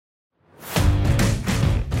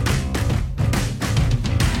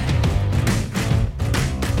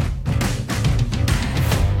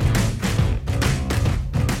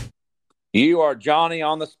You are Johnny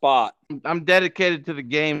on the spot. I'm dedicated to the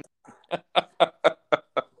game.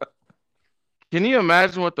 Can you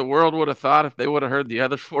imagine what the world would have thought if they would have heard the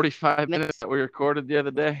other 45 minutes that we recorded the other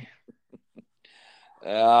day?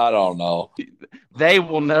 I don't know. They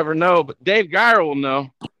will never know, but Dave Geyer will know.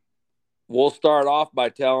 We'll start off by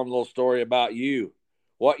telling a little story about you.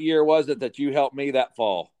 What year was it that you helped me that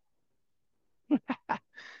fall?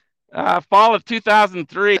 Fall of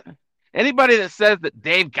 2003. Anybody that says that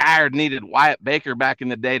Dave Geyer needed Wyatt Baker back in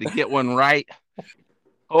the day to get one right,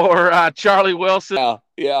 or Charlie Wilson.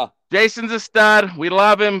 Yeah. Jason's a stud. We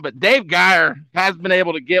love him, but Dave Geyer has been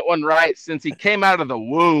able to get one right since he came out of the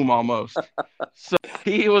womb almost. So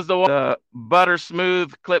he was the butter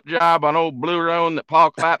smooth clip job on old Blue Roan that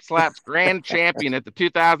Paul Clapp slaps grand champion at the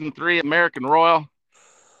 2003 American Royal.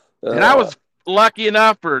 And I was lucky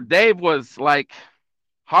enough, or Dave was like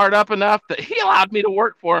hard up enough that he allowed me to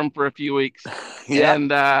work for him for a few weeks. Yeah. And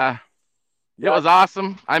it was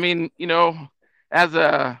awesome. I mean, as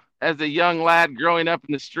a young lad growing up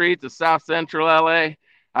in the streets of South Central LA,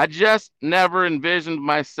 I just never envisioned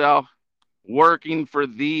myself working for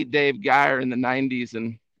the Dave Geyer in the 90s.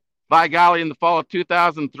 And by golly, in the fall of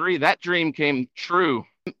 2003, that dream came true.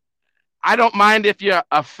 I don't mind if you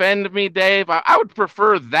offend me, Dave. I would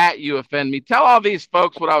prefer that you offend me. Tell all these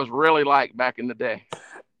folks what I was really like back in the day.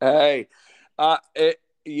 Hey,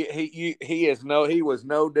 he was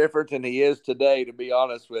no different than he is today, to be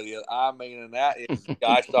honest with you. I mean, and that is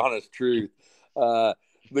gosh honest truth. The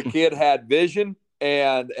kid had vision,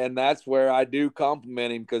 and that's where I do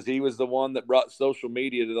compliment him, because he was the one that brought social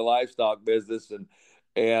media to the livestock business.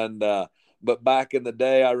 But back in the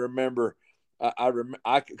day, I remember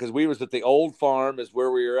because we was at the old farm is where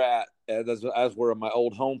we were at, as were my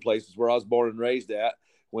old home places where I was born and raised at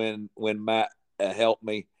when Matt helped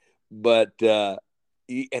me. But and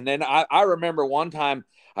then I remember one time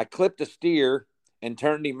I clipped a steer and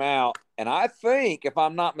turned him out, and I think, if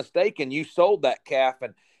I'm not mistaken, you sold that calf,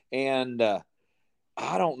 and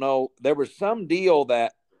I don't know, there was some deal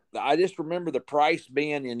that I just remember the price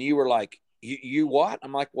being, and you were like, you what?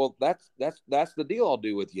 I'm like, well, that's the deal I'll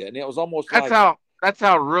do with you. And it was almost that's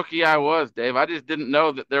how rookie I was, Dave. I just didn't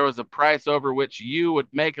know that there was a price over which you would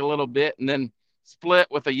make a little bit and then split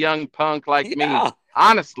with a young punk like me.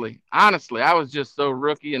 Honestly, I was just so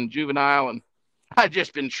rookie and juvenile, and I'd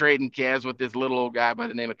just been trading calves with this little old guy by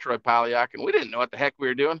the name of Troy Polyak, and we didn't know what the heck we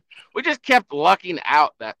were doing. We just kept lucking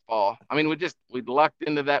out that fall. I mean, we lucked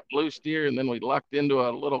into that blue steer, and then we lucked into a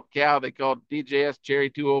little cow they called DJS Cherry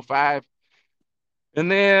 205. And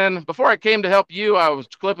then before I came to help you, I was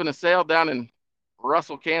clipping a sale down in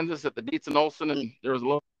Russell, Kansas at the Dietz and Olson, and there was a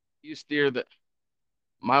little steer that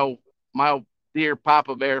my old dear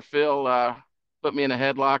Papa Bear Phil put me in a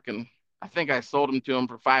headlock, and I think I sold him to him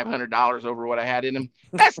for $500 over what I had in him.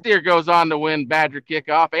 That steer goes on to win Badger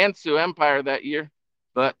Kickoff and Sioux Empire that year.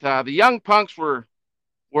 But the young punks were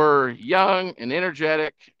young and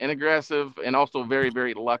energetic and aggressive, and also very,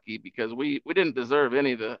 very lucky, because we didn't deserve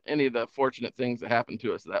any of the fortunate things that happened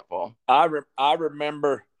to us that fall. I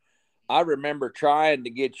remember trying to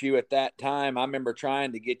get you at that time. I remember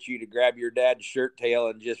trying to get you to grab your dad's shirt tail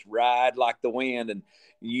and just ride like the wind. And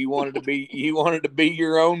you wanted to be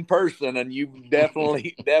your own person, and you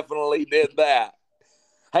definitely did that.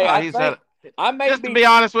 Hey, to be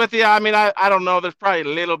honest with you, I mean, I don't know. There's probably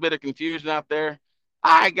a little bit of confusion out there.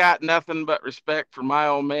 I got nothing but respect for my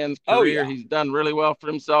old man's career. Oh, yeah. He's done really well for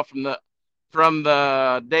himself from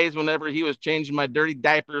the days whenever he was changing my dirty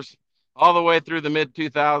diapers all the way through the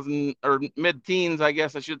mid-2000s or mid-teens, I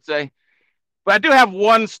guess I should say. But I do have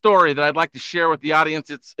one story that I'd like to share with the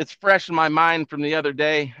audience. It's fresh in my mind from the other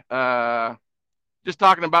day. Just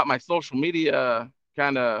talking about my social media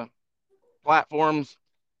kind of platforms.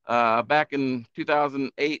 Back in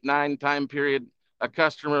 2008-9 time period, a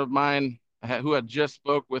customer of mine who had just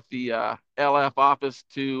spoke with the LF office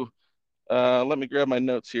to, let me grab my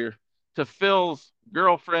notes here, to Phil's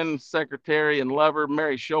girlfriend, secretary, and lover,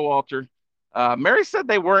 Mary Showalter. Mary said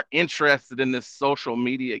they weren't interested in this social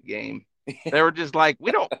media game. They were just like,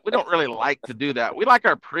 we don't really like to do that. We like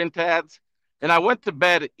our print ads. And I went to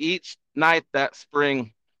bed each night that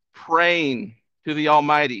spring praying to the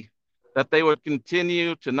Almighty that they would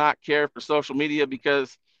continue to not care for social media,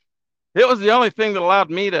 because it was the only thing that allowed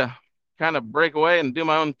me to kind of break away and do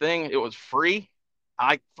my own thing. It was free. I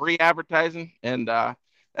like free advertising, and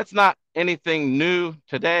that's not anything new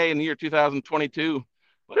today in the year 2022,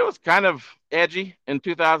 but it was kind of edgy in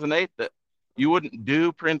 2008 that you wouldn't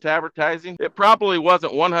do print advertising. It probably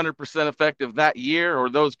wasn't 100% effective that year or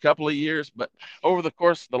those couple of years, but over the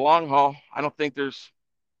course of the long haul, I don't think there's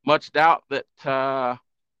much doubt that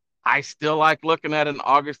I still like looking at an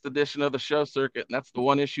August edition of the show circuit, and that's the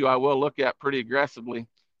one issue I will look at pretty aggressively.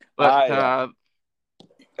 But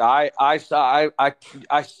I I saw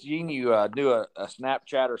I seen you do a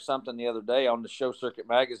Snapchat or something the other day on the Show Circuit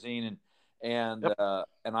magazine, yep,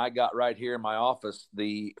 and I got right here in my office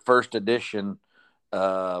the first edition,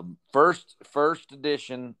 first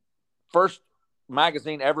edition, first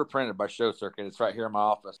magazine ever printed by Show Circuit. It's right here in my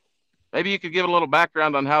office. maybe you could give a little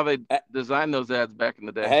background on how they designed those ads back in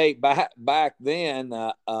the day. Hey, back then,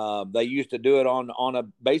 they used to do it on a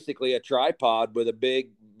basically a tripod with a big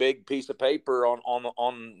piece of paper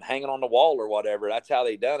on hanging on the wall or whatever. That's how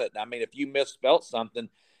they done it. I mean, if you misspelt something,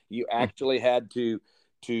 you actually had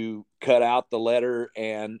to cut out the letter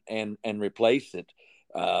and replace it.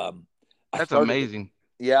 I That's started. amazing.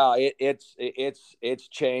 Yeah, it's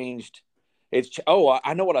changed.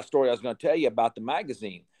 I know what a story I was going to tell you about the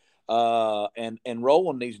magazine. And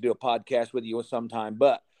Roland needs to do a podcast with you sometime.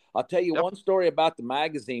 But I'll tell you Yep. one story about the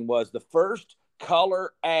magazine was the first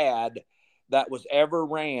color ad that was ever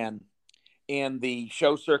ran in the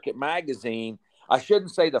Show Circuit magazine. I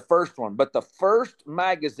shouldn't say the first one, but the first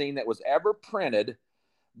magazine that was ever printed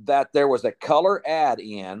that there was a color ad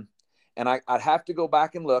in. And I'd have to go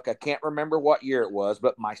back and look. I can't remember what year it was,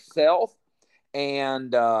 but myself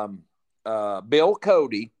and Bill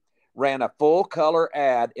Cody ran a full color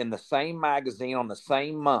ad in the same magazine on the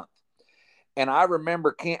same month. And I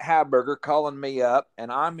remember Kent Haberger calling me up,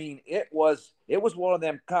 and I mean, it was one of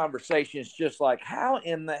them conversations, just like, how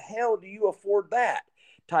in the hell do you afford that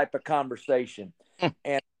type of conversation?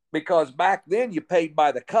 And because back then you paid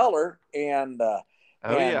by the color,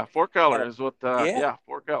 Oh and yeah, four color and is what. yeah, Yeah,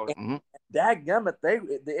 four color. Mm-hmm. dadgummit,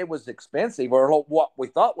 it was expensive, or what we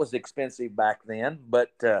thought was expensive back then.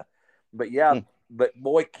 But yeah, but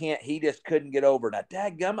boy, Kent, he just couldn't get over that.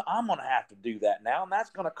 Dadgummit, I'm gonna have to do that now, and that's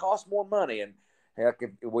gonna cost more money. And heck,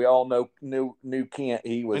 if we all knew Kent,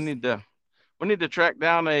 he We was. need to we need to track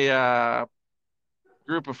down a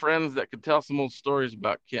group of friends that could tell some old stories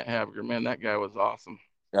about Kent Haviger. Man, that guy was awesome.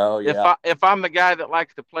 Oh If yeah. I'm the guy that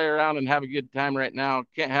likes to play around and have a good time right now,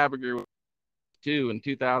 Kent Haviger was two in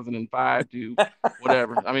 2005 to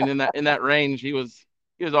whatever. I mean, in that range, he was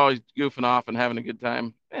always goofing off and having a good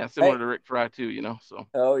time. Yeah, similar Hey, to Rick Fry too, you know. So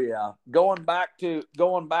oh yeah. Going back to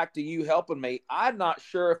you helping me. I'm not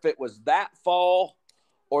sure if it was that fall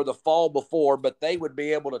or the fall before, but they would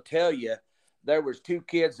be able to tell you there was two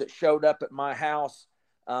kids that showed up at my house,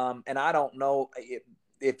 and I don't know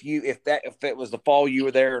if it was the fall you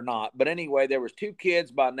were there or not. But anyway, there was two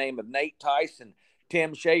kids by the name of Nate Tyson.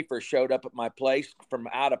 Tim Schaefer showed up at my place from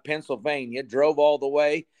out of Pennsylvania, drove all the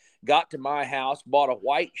way, got to my house, bought a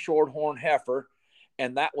white shorthorn heifer,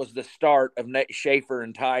 and that was the start of Nate Schaefer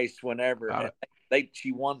and Tice. Whenever about it.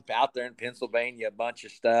 she won out there in Pennsylvania a bunch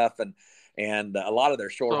of stuff, and a lot of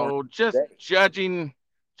their shorthorn. So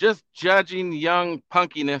just judging young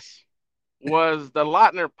punkiness, was the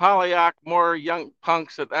Lautner Polyak more young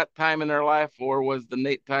punks at that time in their life, or was the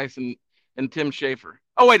Nate Tyson and Tim Schaefer?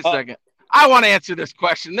 Oh, wait a Uh, second. I want to answer this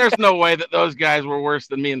question. There's no way that those guys were worse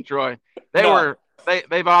than me and Troy. They no, were.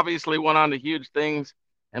 They've obviously went on to huge things,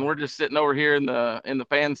 and we're just sitting over here in the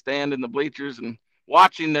fan stand in the bleachers and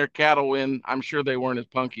watching their cattle win. I'm sure they weren't as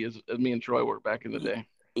punky as me and Troy were back in the day.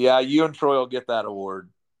 yeah, you and Troy will get that award.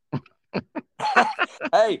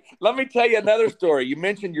 Hey, let me tell you another story. You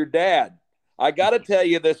mentioned your dad. I got to tell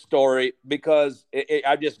you this story because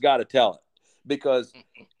I just got to tell it because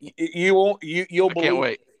you won't you'll I can't believe.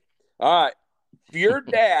 wait. All right, your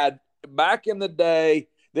dad back in the day.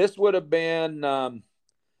 This would have been in the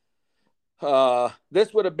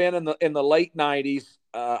late '90s.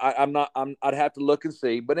 I'm not. I'd have to look and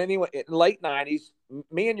see. But anyway, in the late '90s,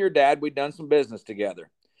 me and your dad, we'd done some business together.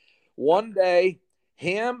 One day,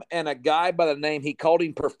 him and a guy by the name, he called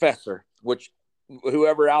him Professor, which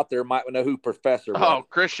whoever out there might know who Professor was. Oh,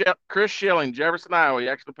 Chris Schilling, Jefferson, Iowa. He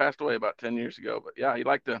actually passed away about 10 years ago. But yeah,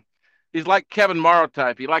 he's like Kevin Morrow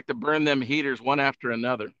type. He liked to burn them heaters one after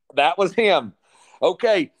another. That was him.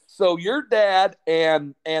 Okay, so your dad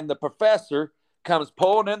and the professor comes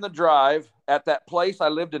pulling in the drive at that place I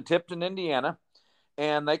lived in Tipton, Indiana,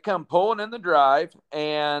 and they come pulling in the drive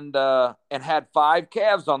and had five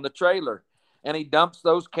calves on the trailer, and he dumps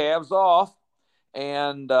those calves off,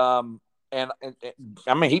 and I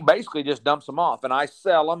mean he basically just dumps them off, and I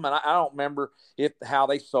sell them, and I don't remember if how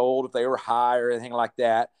they sold, if they were high or anything like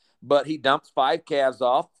that, but he dumps five calves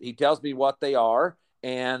off. He tells me what they are,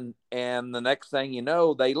 and the next thing you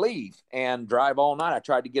know, they leave and drive all night. I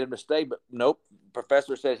tried to get him to stay, but nope.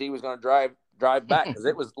 Professor says he was going to drive back because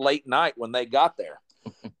it was late night when they got there.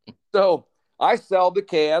 So I sell the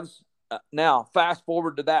calves. Now, fast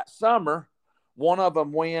forward to that summer, One of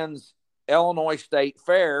them wins Illinois State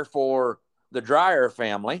Fair for the Dreyer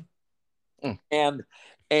family. Mm.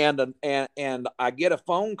 And I get a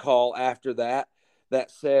phone call after that that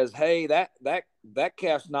says, "Hey, that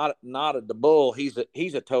calf's not a bull. He's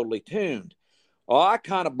a totally tuned." Well, I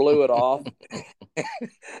kind of blew it off.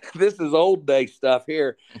 This is old day stuff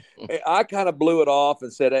here. I kind of blew it off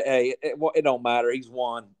and said, "Hey, it don't matter. He's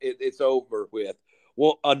won. It's over with."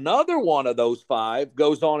 Well, another one of those five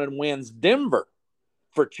goes on and wins Denver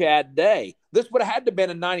for Chad Day. This would have had to have been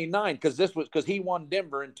in '99 because he won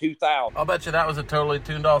Denver in 2000. I'll bet you that was a totally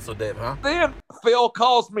tuned also, Dave, huh? Then Phil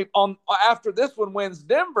calls me on after this one wins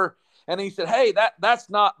Denver, and he said, "Hey, that's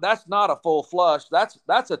not a full flush.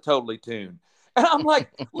 That's a totally tuned." And I'm like,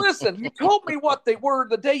 "Listen, you told me what they were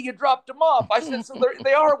the day you dropped them off." I said, "So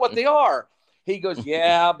they are what they are." He goes,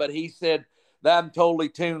 "Yeah," but he said, "Them totally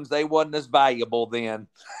tunes, they wasn't as valuable then."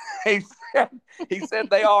 he said he said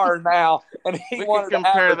they are now, and he wanted to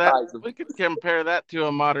advertise them. We could compare that to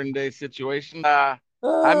a modern day situation. I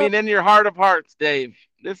Uh, mean, in your heart of hearts, Dave,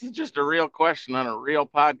 this is just a real question on a real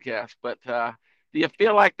podcast. But do you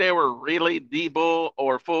feel like they were really D-bull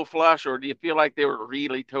or full flush, or do you feel like they were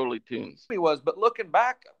really totally tunes? he was, but looking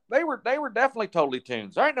back, they were definitely totally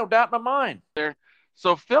tunes. There ain't no doubt in my mind.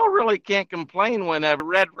 So Phil really can't complain whenever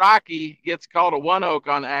Red Rocky gets called a one oak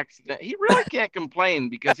on accident. He really can't complain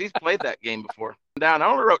because he's played that game before. Down, I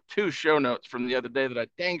only wrote 2 show notes from the other day that I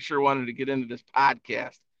dang sure wanted to get into this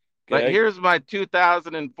podcast. But Okay. here's my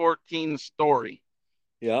 2014 story.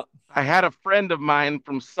 Yeah. I had a friend of mine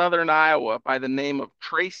from Southern Iowa by the name of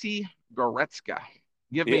Tracy Goretzka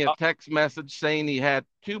give me a Yeah. text message saying he had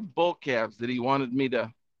 2 bull calves that he wanted me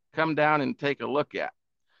to come down and take a look at.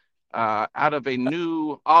 Out of a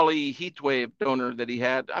new Ollie Heatwave donor that he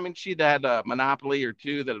had. I mean, she'd had a monopoly or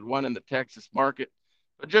 2 that had won in the Texas market,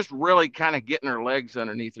 but just really kind of getting her legs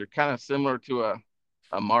underneath her, kind of similar to a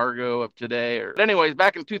Margot of today. But anyways,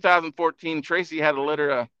 back in 2014, Tracy had a litter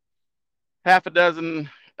of half a dozen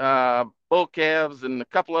bull calves, and a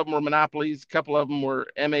couple of them were monopolies, a couple of them were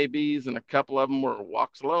MABs, and a couple of them were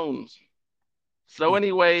walks loans. So,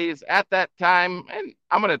 anyways, at that time, and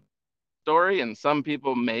I'm going to story, and some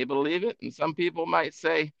people may believe it, and some people might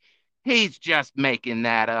say he's just making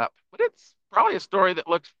that up. But it's probably a story that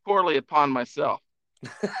looks poorly upon myself.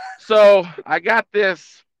 So I got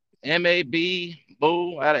this MAB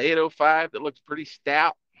bull out of 805 that looks pretty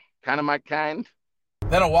stout, kind of my kind.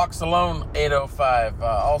 Then a Walks Alone 805,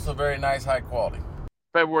 also very nice, high quality.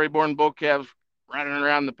 February born bull calves running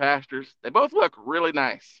around the pastures. They both look really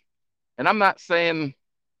nice. And I'm not saying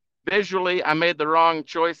visually I made the wrong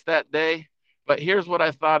choice that day, but here's what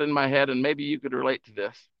I thought in my head, and maybe you could relate to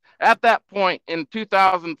this. At that point in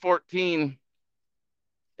 2014,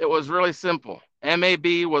 it was really simple.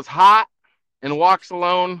 MAB was hot and Walks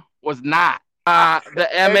Alone was not. The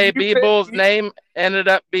And you MAB picked. bull's name ended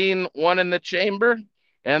up being One in the Chamber,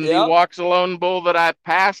 and the Yep. Walks Alone bull that I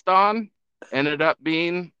passed on ended up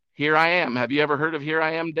being Here I Am. Have you ever heard of Here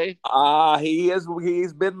I Am, Dave?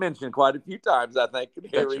 He's been mentioned quite a few times, I think, in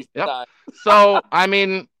here Betcha. recent Yep. time. So, I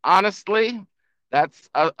mean, honestly, that's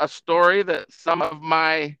a story that some of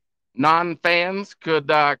my non fans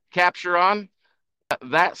could capture on.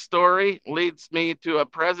 That story leads me to a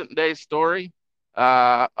present day story,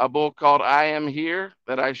 a bull called I Am Here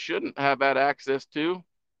that I shouldn't have had access to.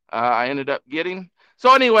 I ended up getting.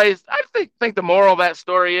 So, anyways, I think the moral of that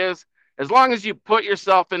story is as long as you put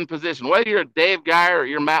yourself in position, whether you're a Dave Guy or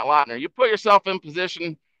you're Matt Lautner, you put yourself in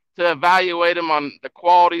position to evaluate them on the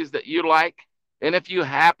qualities that you like. And if you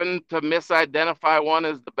happen to misidentify one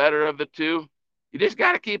as the better of the two, you just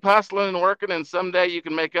got to keep hustling and working, and someday you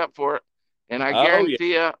can make up for it. And I Oh yeah.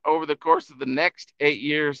 guarantee you, over the course of the next 8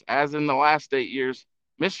 years, as in the last 8 years,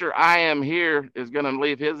 Mr. I Am Here is going to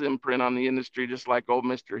leave his imprint on the industry just like old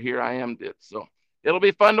Mr. Here I Am did. So it'll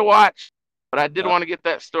be fun to watch. But I did Uh, want to get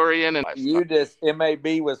that story in. And you just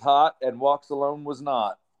MAB was hot and Walks Alone was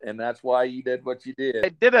not, and that's why you did what you I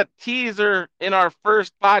did. did a teaser in our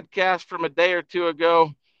first podcast from a day or 2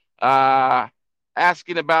 ago, uh,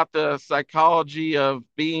 asking about the psychology of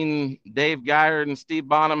being Dave Geyer and Steve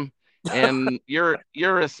Bonham, and your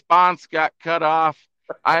response got cut off.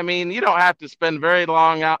 I mean, you don't have to spend very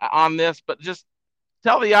long on this, but just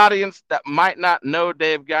tell the audience that might not know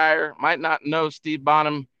Dave Geyer, might not know Steve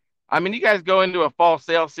Bonham. I mean, you guys go into a fall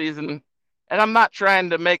sale season, and I'm not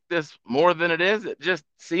trying to make this more than it is. It just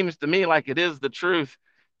seems to me like it is the truth.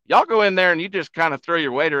 Y'all go in there and you just kind of throw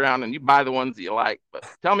your weight around and you buy the ones that you like. But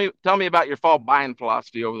tell me about your fall buying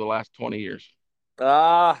philosophy over the last 20 years.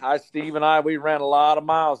 Steve and I, we ran a lot of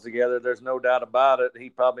miles together. There's no doubt about it. He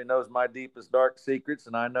probably knows my deepest dark secrets,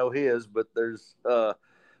 and I know his. But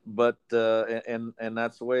but and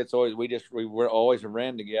that's the way it's always. We're always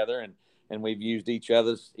ran together, and we've used each of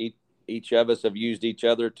us have used each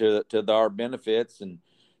other to our benefits,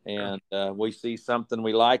 Sure. and we see something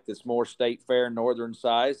we like that's more state fair northern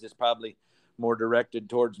size. It's probably more directed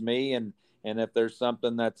towards me, and if there's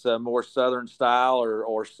something that's more southern style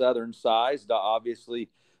or southern sized, obviously,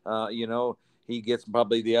 you know, he gets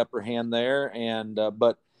probably the upper hand there. And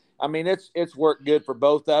but I mean, it's worked good for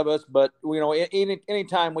both of us. But you know,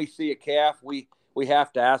 anytime we see a calf, we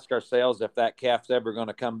have to ask ourselves if that calf's ever going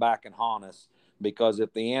to come back and haunt us. Because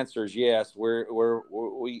if the answer is yes, we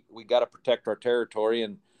got to protect our territory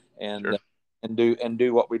and Sure. and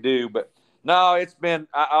do what we do. But no, it's been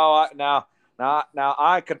now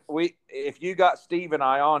I could we if you got Steve and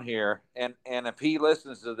I on here and if he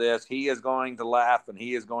listens to this, he is going to laugh and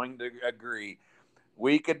he is going to agree.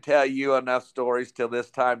 We could tell you enough stories till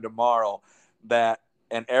this time tomorrow that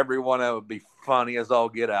and every one of them would be funny as all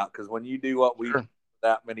get out because when you do what we Sure.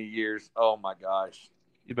 that many years, oh my gosh,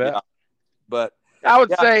 You yeah. bet. But I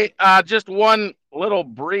would yeah, say just one little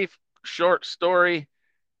brief short story.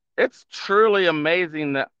 It's truly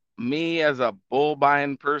amazing that me as a bull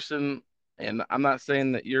buying person, and I'm not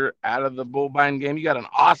saying that you're out of the bull buying game. You got an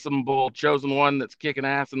awesome bull, chosen one that's kicking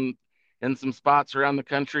ass in some spots around the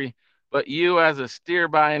country. But you as a steer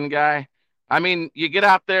buying guy, I mean, you get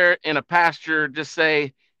out there in a pasture, just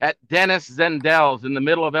say at Dennis Zendel's in the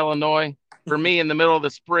middle of Illinois, for me in the middle of the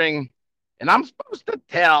spring, and I'm supposed to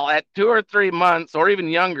tell at 2 or 3 months or even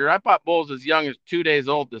younger. I bought bulls as young as 2 days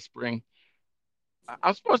old this spring.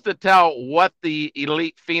 I'm supposed to tell what the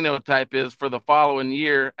elite phenotype is for the following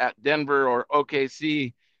year at Denver or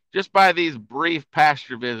OKC just by these brief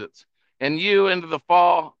pasture visits. And you into the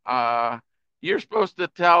fall, you're supposed to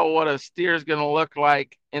tell what a steer is going to look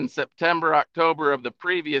like in September, October of the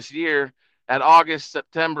previous year at August,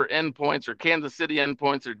 September endpoints or Kansas City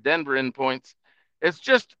endpoints or Denver endpoints. It's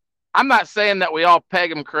just, I'm not saying that we all peg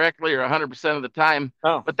them correctly or 100% of the time,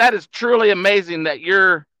 oh but that is truly amazing that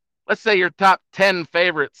you're, let's say your top 10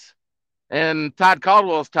 favorites and Todd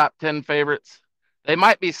Caldwell's top 10 favorites, they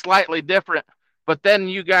might be slightly different, but then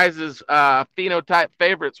you guys' phenotype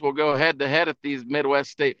favorites will go head to head at these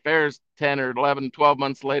Midwest State Fairs 10 or 11, 12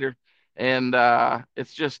 months later. And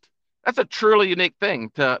it's just, that's a truly unique thing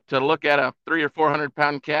to look at a 300 or 400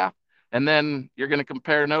 pound calf. And then you're going to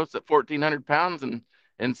compare notes at 1,400 pounds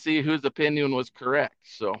and see whose opinion was correct.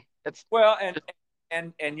 So it's well, just,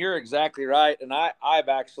 and you're exactly right. And I've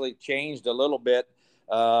actually changed a little bit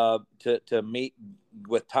to meet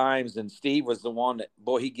with times. And Steve was the one that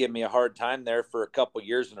boy he gave me a hard time there for a couple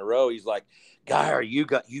years in a row. He's like, "Guy, you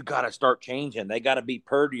got to start changing. They got to be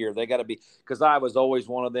purtier. They got to be." Because I was always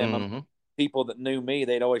one of them. mm-hmm, People that knew me,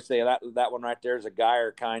 they'd always say that one right there is a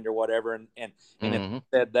Geyer kind or whatever. And if mm-hmm. he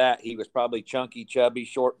said that, he was probably chunky, chubby,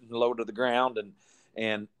 short and low to the ground,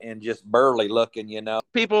 and just burly looking, you know.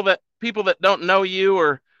 People that don't know you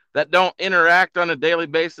or that don't interact on a daily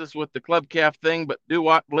basis with the club calf thing, but do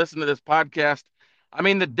listen to this podcast. I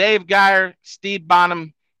mean, the Dave Geyer, Steve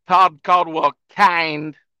Bonham, Todd Caldwell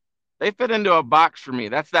kind, they fit into a box for me.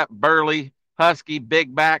 That's that burly, husky,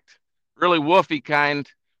 big backed, really woofy kind.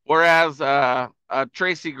 Whereas a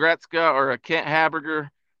Tracy Gretzka or a Kent Haberger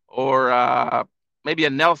or maybe a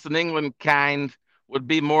Nelson England kind would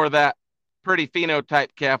be more that pretty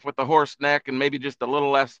phenotype calf with a horse neck and maybe just a little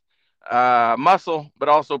less muscle, but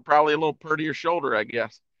also probably a little prettier shoulder, I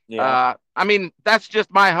guess. Yeah. I mean, that's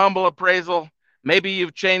just my humble appraisal. Maybe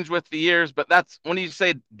you've changed with the years, but that's when you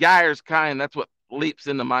say Geyer's kind, that's what leaps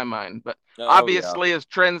into my mind. But Oh yeah. obviously, as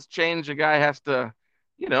trends change, a guy has to,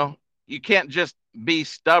 you know, you can't just be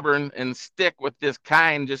stubborn and stick with this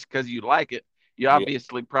kind just because you like it. You Yeah.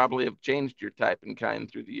 obviously probably have changed your type and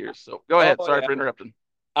kind through the years. So go ahead. Oh Sorry yeah. for interrupting.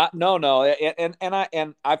 No,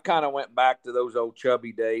 and I've kind of went back to those old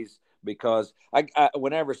chubby days because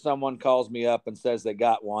whenever someone calls me up and says they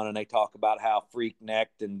got one and they talk about how freak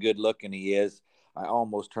necked and good looking he is, I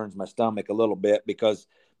almost turns my stomach a little bit because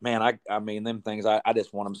man, I mean them things I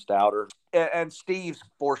just want them stouter. And Steve's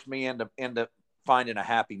forced me into finding a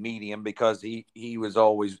happy medium because he was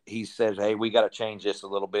always he says hey we got to change this a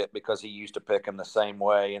little bit because he used to pick him the same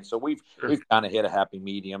way and so Sure. we've kind of hit a happy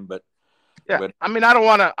medium Yeah, but I mean, I don't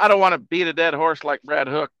want to beat a dead horse like Brad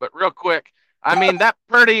Hook, but real quick, I mean that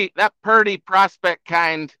Purdy prospect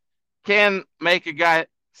kind can make a guy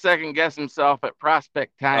second guess himself at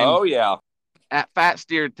prospect time, oh yeah. at fat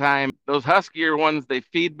steer time. Those huskier ones, they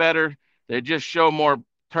feed better. They just show more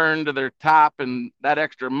turn to their top and that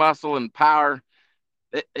extra muscle and power.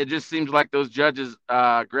 It just seems like those judges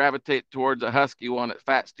gravitate towards a husky one at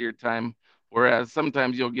fat steer time, whereas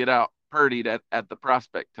sometimes you'll get out Purdy'd at the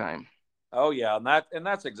prospect time. Oh yeah, and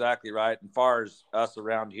that's exactly right. And far as us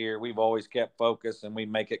around here, we've always kept focus, and we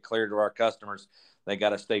make it clear to our customers they got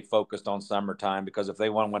to stay focused on summertime, because if they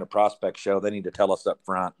want to win a prospect show, they need to tell us up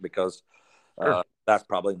front, because Sure. that's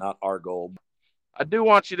probably not our goal. I do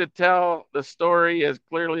want you to tell the story as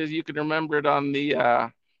clearly as you can remember it on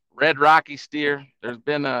the Red Rocky steer. There's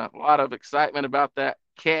been a lot of excitement about that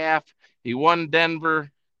calf. He won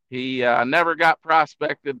Denver. He never got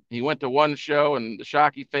prospected. He went to one show, and the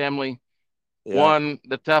Shockey family Yeah. one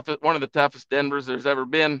of the toughest Denvers there's ever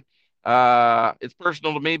been. It's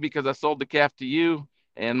personal to me because I sold the calf to you,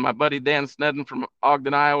 and my buddy Dan Snedden from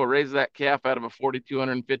Ogden, Iowa, raised that calf out of a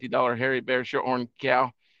 $4,250 hairy bear shorthorn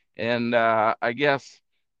cow. And I guess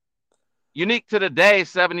unique to the day,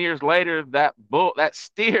 7 years later, that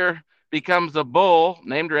steer becomes a bull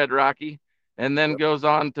named Red Rocky, and then goes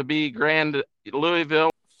on to be Grand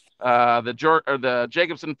Louisville. The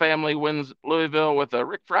Jacobson family wins Louisville with a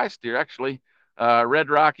Rick Fry steer, actually, Red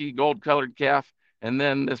Rocky, gold colored calf. And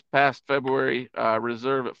then this past February,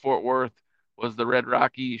 reserve at Fort Worth was the Red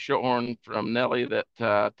Rocky shorthorn from Nelly that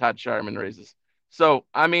Todd Shireman raises. So,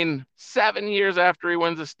 I mean, 7 years after he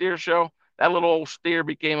wins a steer show, that little old steer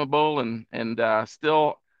became a bull, and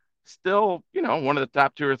still, one of the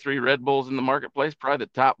top two or three Red Bulls in the marketplace, probably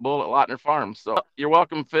the top bull at Lautner Farms. So you're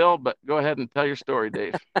welcome, Phil, but go ahead and tell your story,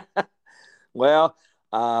 Dave. Well,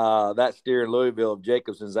 that steer in Louisville of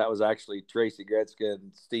Jacobson's, that was actually Tracy Gretzka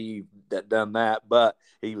and Steve that done that, but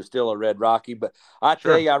he was still a Red Rocky. But I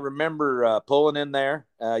tell Sure. you, I remember pulling in there.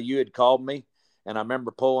 You had called me, and I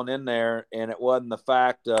remember pulling in there, and it wasn't the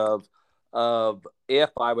fact of if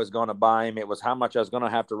I was going to buy him, it was how much I was going to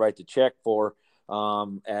have to write the check for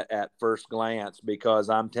at first glance, because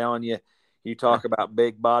I'm telling you, you Yeah. talk about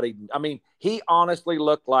big body. I mean, he honestly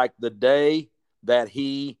looked like the day that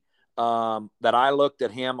that I looked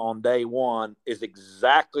at him on day one is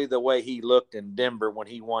exactly the way he looked in Denver when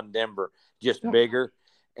he won Denver, just Yeah. bigger.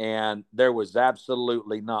 And there was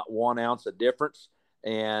absolutely not 1 ounce of difference.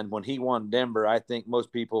 And when he won Denver, I think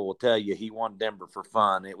most people will tell you he won Denver for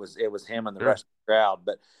fun. It was him and the Sure. rest of the crowd.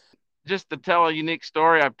 But Just to tell a unique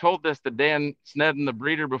story, I've told this to Dan Snedden, the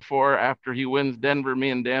breeder, before. After he wins Denver, me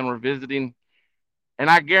and Dan were visiting. And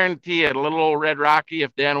I guarantee it, a little old Red Rocky,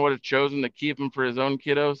 if Dan would have chosen to keep him for his own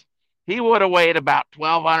kiddos, he would have weighed about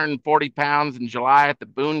 1,240 pounds in July at the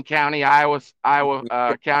Boone County, Iowa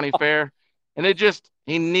County Fair. And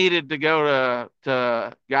he needed to go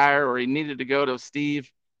to Geyer, or he needed to go to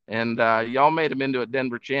Steve. And y'all made him into a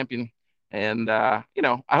Denver champion. And, I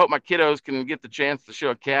hope my kiddos can get the chance to show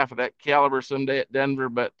a calf of that caliber someday at Denver.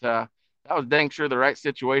 But that was dang sure the right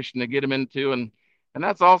situation to get him into. And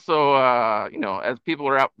that's also, as people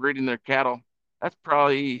are out breeding their cattle, that's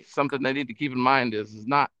probably something they need to keep in mind is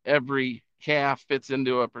not every calf fits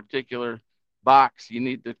into a particular box. You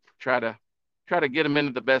need to try to get them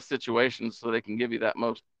into the best situations so they can give you that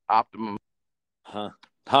most optimum.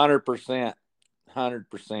 100%,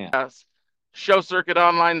 100%. Show circuit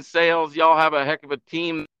online sales. Y'all have a heck of a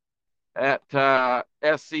team at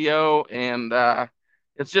SCO, and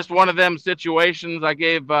it's just one of them situations. I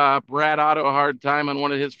gave Brad Otto a hard time on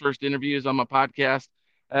one of his first interviews on my podcast.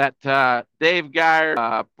 At Dave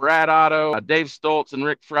Geyer, Brad Otto, Dave Stoltz, and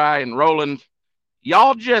Rick Fry and Roland,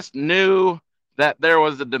 y'all just knew that there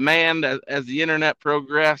was a demand as the internet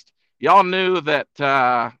progressed. Y'all knew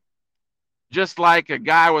that just like a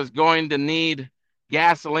guy was going to need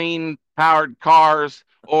gasoline powered cars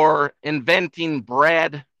or inventing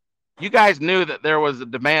bread, you guys knew that there was a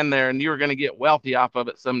demand there and you were going to get wealthy off of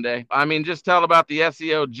it someday. I mean, just tell about the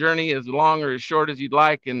SEO journey as long or as short as you'd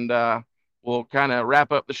like, and we'll kind of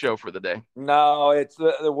wrap up the show for the day. No, it's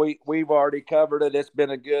we've already covered it. It's been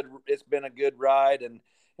a good ride, and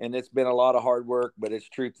it's been a lot of hard work, but it's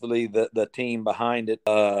truthfully the team behind it.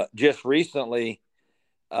 Just recently,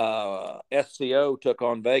 SCO took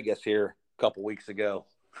on Vegas here a couple weeks ago.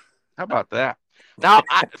 How about that? Now,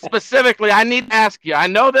 specifically, I need to ask you. I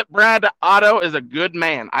know that Brad Otto is a good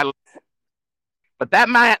man. But that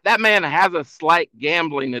man has a slight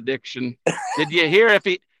gambling addiction. Did you hear if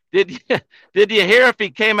he did you, did you hear if he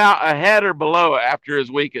came out ahead or below after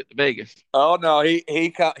his week at Vegas? Oh no, he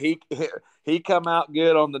come out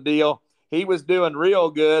good on the deal. He was doing real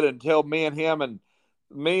good until me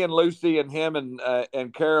and Lucy and him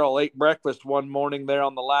and Carol ate breakfast one morning there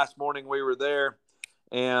on the last morning we were there,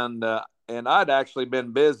 and I'd actually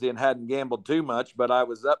been busy and hadn't gambled too much, but I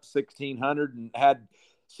was up 1,600 and had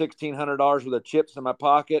 $1,600 worth of chips in my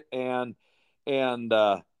pocket, and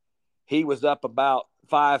he was up about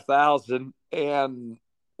 5,000, and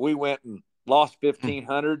we went and lost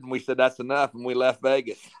 1,500, and we said that's enough, and we left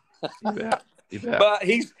Vegas. Yeah. You bet. But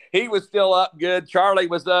he was still up good. Charlie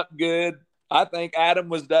was up good. I think Adam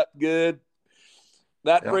was up good.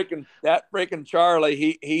 Yep. That freaking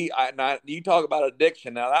Charlie, you talk about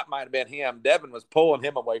addiction. Now that might have been him. Devin was pulling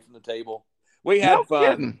him away from the table. We No had fun.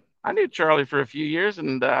 kidding. I knew Charlie for a few years,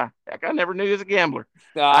 and heck, I never knew he was a gambler.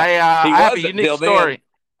 Uh, he I have a wasn't unique until then. story.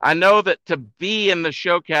 I know that to be in the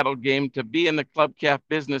show cattle game, to be in the club calf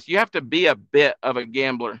business, you have to be a bit of a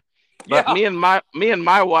gambler. But Yeah. me and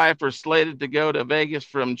my wife are slated to go to Vegas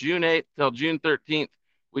from June 8th till June 13th.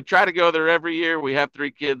 We try to go there every year. We have 3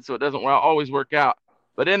 kids, so it doesn't always work out.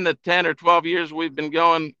 But in the 10 or 12 years we've been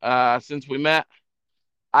going since we met,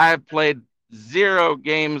 I've played 0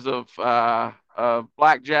 games of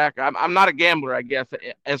blackjack. I'm not a gambler, I guess,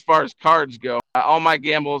 as far as cards go. All my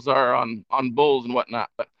gambles are on bulls and whatnot.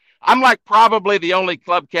 But I'm like probably the only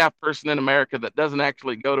club calf person in America that doesn't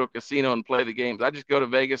actually go to a casino and play the games. I just go to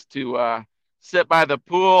Vegas to sit by the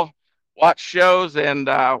pool, watch shows, and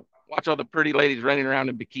watch all the pretty ladies running around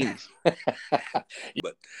in bikinis.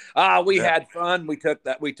 But we had fun. We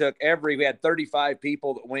had 35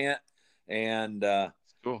 people that went, and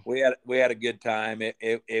Cool. we had a good time.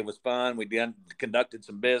 It was fun. We conducted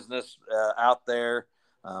some business out there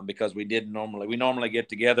because we normally get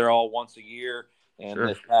together all once a year. And Sure.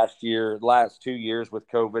 this last 2 years with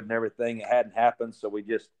COVID and everything, it hadn't happened. So we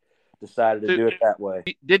just decided to do it that way.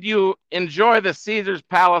 Did you enjoy the Caesar's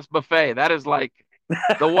Palace buffet? That is like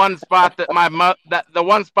the one spot that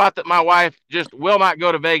my wife just will not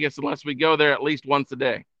go to Vegas unless we go there at least once a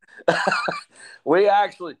day. we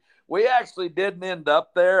actually didn't end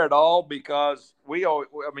up there at all because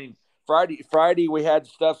Friday we had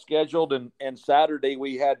stuff scheduled and Saturday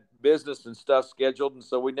we had business and stuff scheduled, and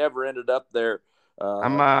so we never ended up there.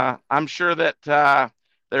 I'm sure that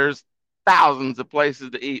there's thousands of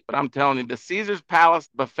places to eat, but I'm telling you, the Caesar's Palace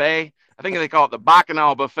buffet, I think they call it the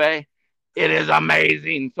Bacchanal buffet. It is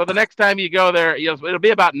amazing. So the next time you go there, it'll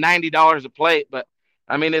be about $90 a plate, but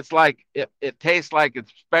I mean, it's like it tastes like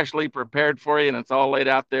it's specially prepared for you, and it's all laid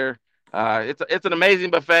out there. It's an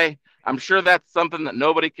amazing buffet. I'm sure that's something that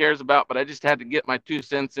nobody cares about, but I just had to get my 2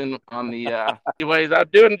 cents in on the. Anyways, I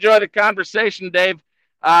do enjoy the conversation, Dave.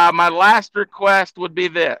 My last request would be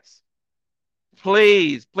this: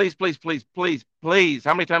 please, please, please, please, please, please.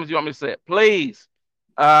 How many times do you want me to say it? Please,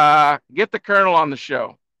 get the Colonel on the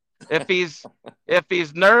show. If he's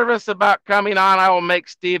nervous about coming on, I will make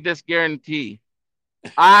Steve this guarantee.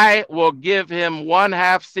 I will give him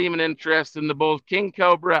 1/2 semen interest in the Bulls. King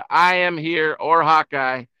Cobra, I Am Here, or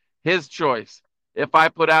Hawkeye, his choice. If I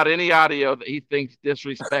put out any audio that he thinks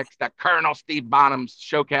disrespects the Colonel Steve Bonham's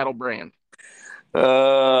show cattle brand.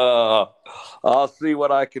 I'll see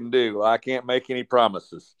what I can do. I can't make any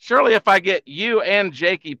promises. Surely if I get you and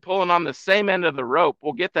Jakey pulling on the same end of the rope,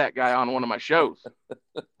 we'll get that guy on one of my shows.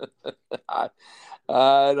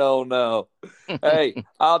 I don't know. Hey,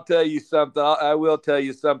 I'll tell you something. I will tell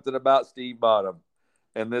you something about Steve Bonham.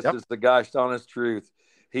 And this is the gosh honest truth.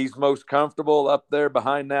 He's most comfortable up there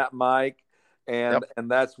behind that mic. And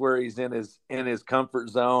that's where he's in his comfort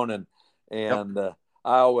zone. And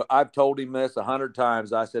I've told him this 100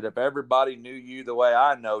 times. I said, if everybody knew you the way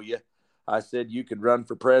I know you, I said you could run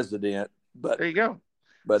for president. But there you go.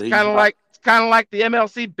 But it's kind of like the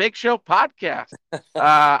MLC Big Show podcast.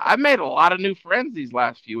 I've made a lot of new friends these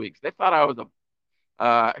last few weeks. They thought I was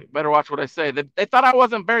better watch what I say. They thought I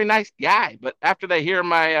wasn't a very nice guy, but after they hear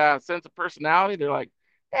my sense of personality, they're like,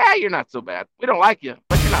 "Yeah, you're not so bad. We don't like you,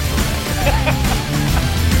 but you're not so bad."